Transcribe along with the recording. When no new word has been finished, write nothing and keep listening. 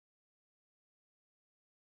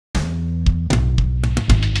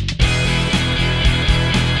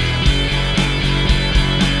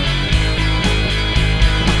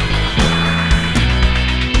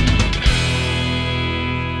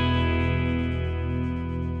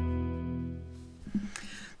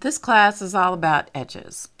This class is all about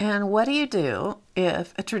edges. And what do you do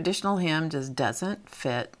if a traditional hem just doesn't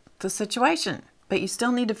fit the situation, but you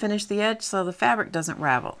still need to finish the edge so the fabric doesn't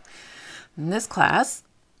ravel? In this class,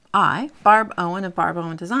 I, Barb Owen of Barb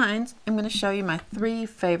Owen Designs, am going to show you my 3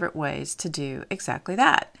 favorite ways to do exactly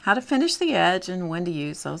that. How to finish the edge and when to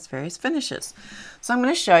use those various finishes. So I'm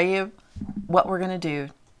going to show you what we're going to do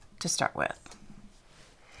to start with.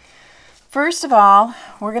 First of all,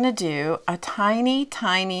 we're going to do a tiny,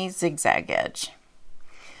 tiny zigzag edge.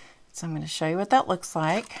 So I'm going to show you what that looks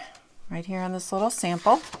like right here on this little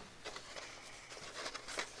sample.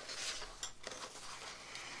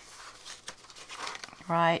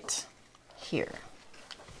 Right here.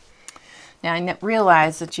 Now I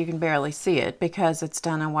realize that you can barely see it because it's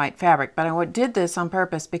done on white fabric, but I did this on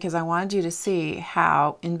purpose because I wanted you to see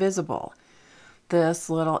how invisible this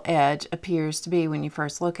little edge appears to be when you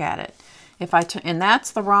first look at it. And that's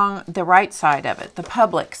the right side of it, the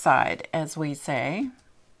public side, as we say.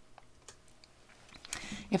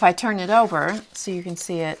 If I turn it over so you can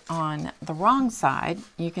see it on the wrong side,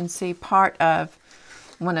 you can see part of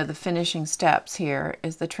one of the finishing steps here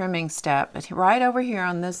is the trimming step. Right over here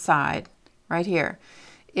on this side, right here,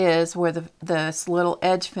 is where this little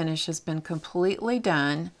edge finish has been completely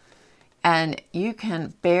done. And you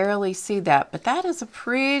can barely see that, but that is a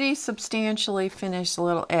pretty substantially finished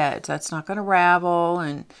little edge. That's not going to ravel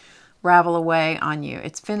and ravel away on you.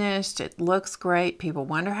 It's finished. It looks great. People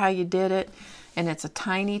wonder how you did it. And it's a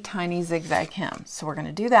tiny, tiny zigzag hem. So we're going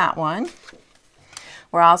to do that one.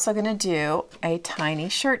 We're also going to do a tiny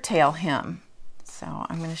shirt tail hem. So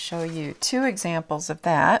I'm going to show you 2 examples of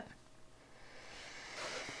that.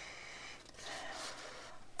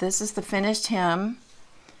 This is the finished hem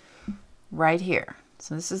right here.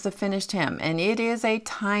 So this is the finished hem, and it is a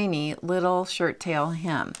tiny little shirt tail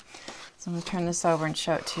hem. So I'm going to turn this over and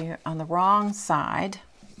show it to you on the wrong side.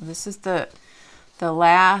 This is the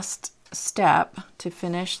last step to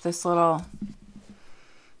finish this little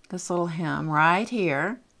hem right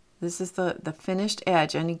here. This is the finished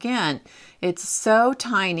edge, and again, it's so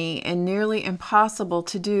tiny and nearly impossible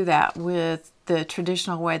to do that with the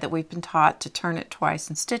traditional way that we've been taught to turn it twice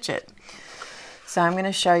and stitch it. So I'm going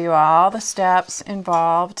to show you all the steps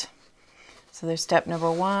involved. So there's step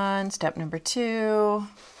number 1, step number 2,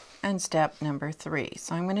 and step number 3.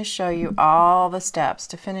 So I'm going to show you all the steps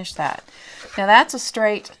to finish that. Now that's a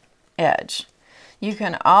straight edge. You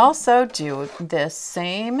can also do this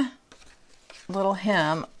same little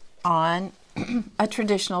hem on a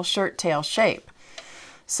traditional shirt tail shape.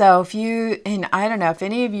 So if you, and I don't know if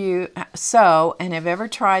any of you sew and have ever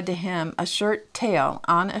tried to hem a shirt tail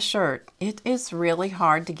on a shirt, it is really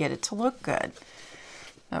hard to get it to look good.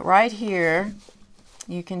 But right here,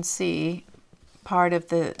 you can see part of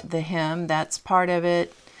the hem. That's part of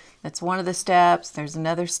it. That's one of the steps. There's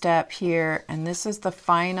another step here, and this is the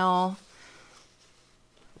final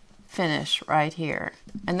finish right here.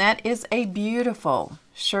 And that is a beautiful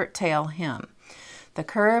shirt tail hem. The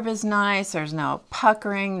curve is nice. There's no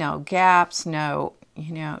puckering, no gaps, no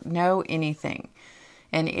anything.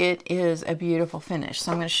 And it is a beautiful finish.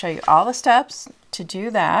 So I'm going to show you all the steps to do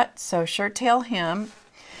that. So shirt tail hem.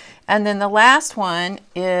 And then the last one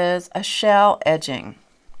is a shell edging.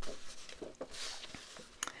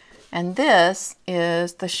 And this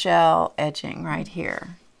is the shell edging right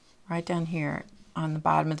here, right down here on the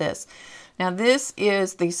bottom of this. Now this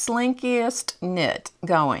is the slinkiest knit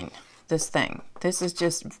going. This thing. This is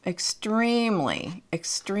just extremely,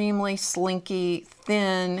 extremely slinky,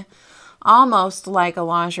 thin, almost like a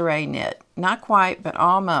lingerie knit. Not quite, but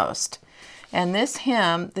almost. And this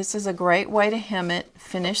hem, this is a great way to hem it,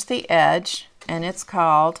 finish the edge, and it's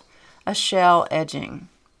called a shell edging.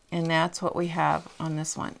 And that's what we have on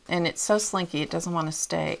this one. And it's so slinky, it doesn't want to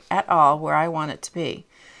stay at all where I want it to be.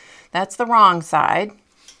 That's the wrong side.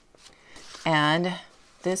 And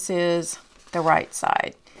this is the right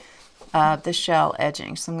side of the shell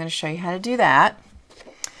edging. So I'm going to show you how to do that.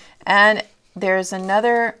 And there's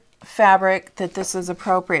another fabric that this is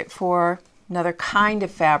appropriate for, another kind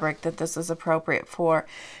of fabric that this is appropriate for,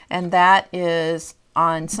 and that is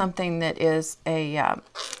on something that is a,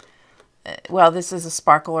 well, this is a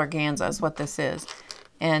sparkle organza is what this is.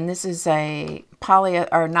 And this is a poly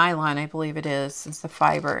or nylon, I believe it is the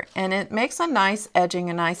fiber. And it makes a nice edging,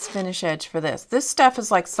 a nice finish edge for this. This stuff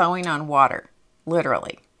is like sewing on water,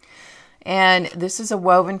 literally. And this is a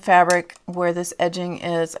woven fabric where this edging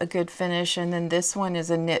is a good finish, and then this one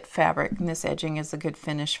is a knit fabric, and this edging is a good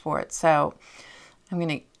finish for it. So I'm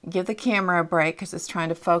going to give the camera a break because it's trying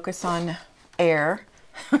to focus on air.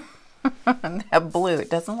 And that blue,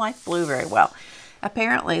 it doesn't like blue very well.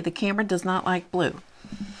 Apparently the camera does not like blue.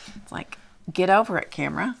 It's like Get over it,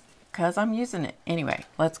 camera, because I'm using it. Anyway,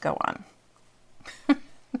 let's go on.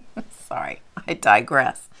 Sorry, I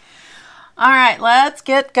digress. All right, let's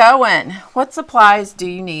get going. What supplies do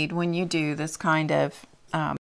you need when you do this kind of